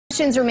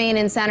Investigations remain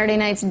in Saturday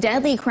night's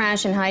deadly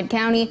crash in Hyde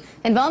County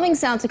involving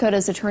South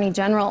Dakota's Attorney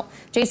General.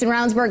 Jason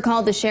Ravnsborg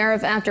called the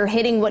sheriff after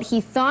hitting what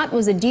he thought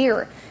was a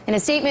deer. In a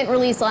statement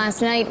released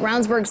last night,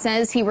 Ravnsborg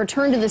says he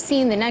returned to the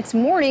scene the next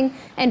morning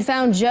and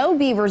found Joe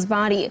Beaver's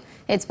body.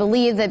 It's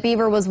believed that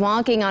Beaver was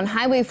walking on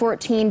Highway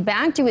 14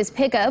 back to his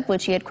pickup,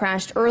 which he had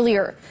crashed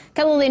earlier.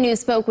 KELOLA News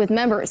spoke with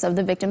members of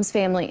the victim's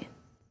family.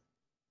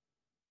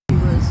 He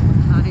was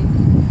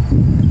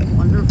kind,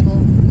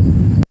 wonderful,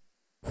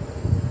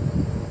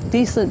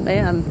 decent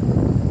man,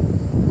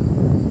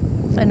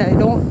 and I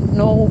don't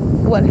know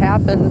what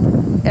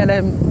happened, and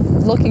I'm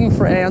looking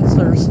for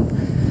answers.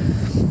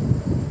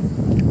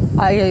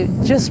 I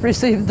just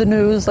received the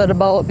news at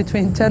about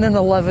between 10 and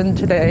 11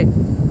 today,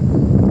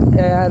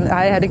 and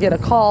I had to get a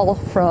call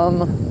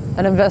from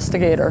an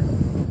investigator.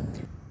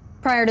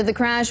 Prior to the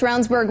crash,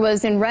 Ravnsborg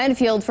was in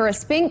Redfield for a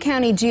Spink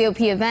County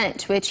GOP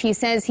event, which he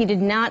says he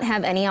did not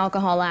have any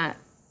alcohol at.